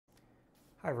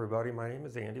Hi everybody, my name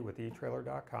is Andy with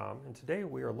etrailer.com, and today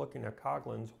we are looking at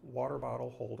Coghlan's water bottle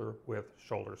holder with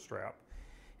shoulder strap.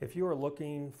 If you are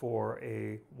looking for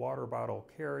a water bottle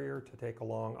carrier to take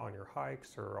along on your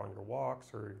hikes or on your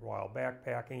walks or while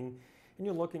backpacking, and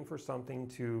you're looking for something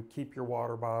to keep your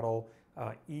water bottle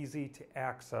easy to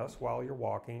access while you're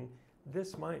walking,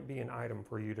 this might be an item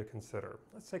for you to consider.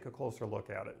 Let's take a closer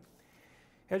look at it.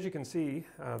 As you can see,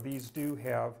 these do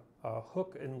have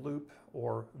hook and loop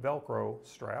or Velcro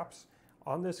straps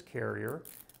on this carrier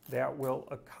that will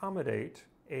accommodate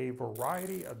a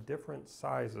variety of different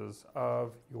sizes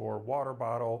of your water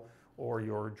bottle or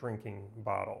your drinking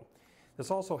bottle. This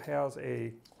also has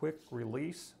a quick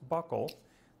release buckle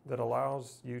that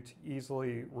allows you to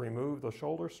easily remove the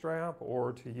shoulder strap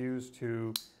or to use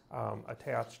to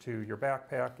attach to your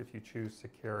backpack if you choose to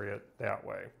carry it that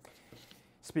way.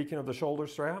 Speaking of the shoulder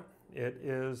strap, it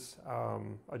is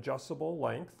adjustable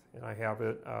length, and I have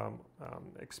it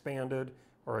expanded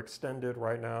or extended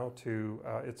right now to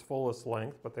its fullest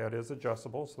length, but that is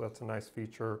adjustable, so that's a nice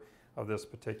feature of this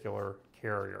particular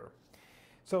carrier.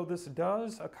 So this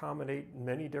does accommodate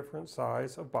many different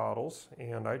sizes of bottles,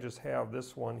 and I just have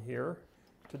this one here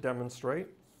to demonstrate.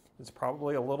 It's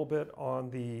probably a little bit on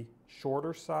the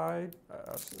shorter size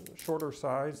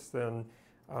than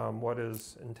what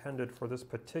is intended for this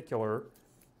particular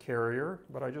carrier,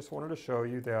 but I just wanted to show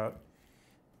you that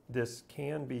this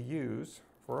can be used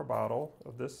for a bottle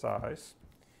of this size.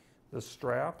 The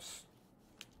straps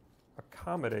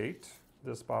accommodate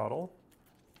this bottle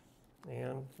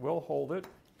and will hold it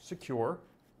secure.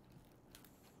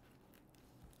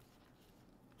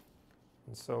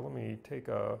 And so let me take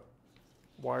a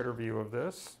wider view of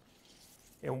this.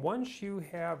 And once you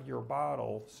have your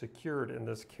bottle secured in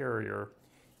this carrier,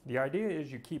 the idea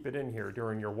is you keep it in here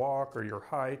during your walk or your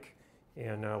hike,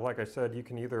 and like I said, you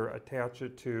can either attach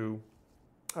it to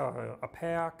a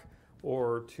pack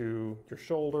or to your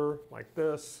shoulder like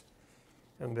this,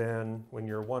 and then when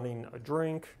you're wanting a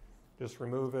drink, just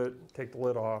remove it, take the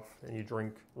lid off, and you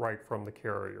drink right from the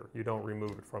carrier. You don't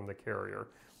remove it from the carrier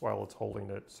while it's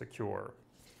holding it secure.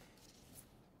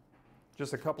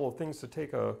 Just a couple of things to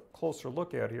take a closer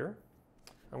look at here.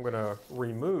 I'm going to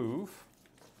remove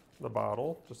the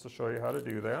bottle just to show you how to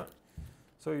do that.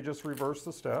 So you just reverse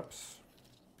the steps.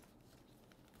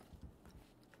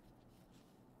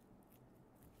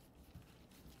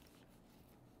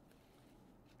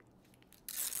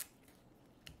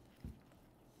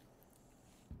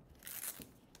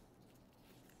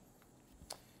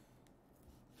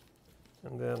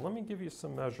 And then let me give you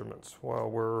some measurements while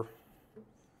we're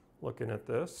looking at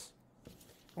this.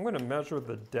 I'm going to measure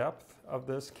the depth of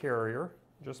this carrier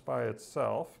just by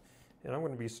itself, and I'm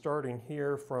going to be starting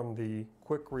here from the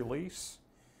quick release.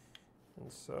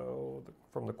 And so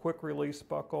from the quick release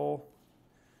buckle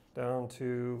down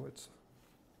to its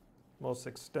most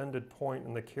extended point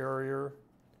in the carrier,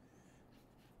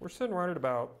 we're sitting right at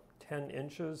about 10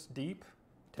 inches deep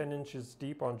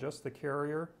on just the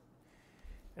carrier.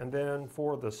 And then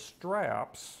for the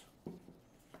straps,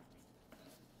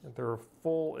 their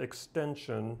full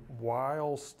extension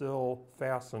while still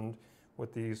fastened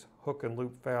with these hook and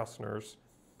loop fasteners,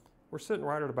 we're sitting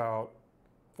right at about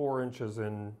 4 inches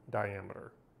in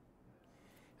diameter.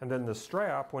 And then the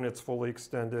strap, when it's fully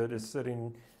extended, is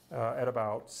sitting at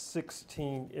about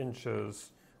 16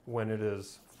 inches when it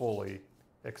is fully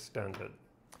extended.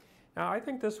 Now, I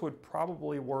think this would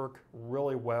probably work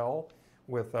really well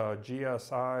with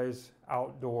GSI's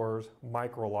Outdoors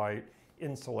Microlight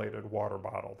insulated water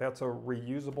bottle. That's a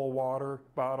reusable water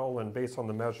bottle, and based on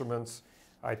the measurements,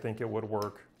 I think it would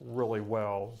work really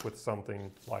well with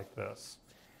something like this.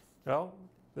 Well,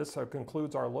 this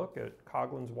concludes our look at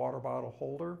Coghlan's water bottle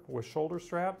holder with shoulder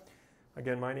strap.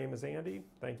 Again, my name is Andy.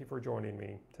 Thank you for joining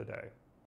me today.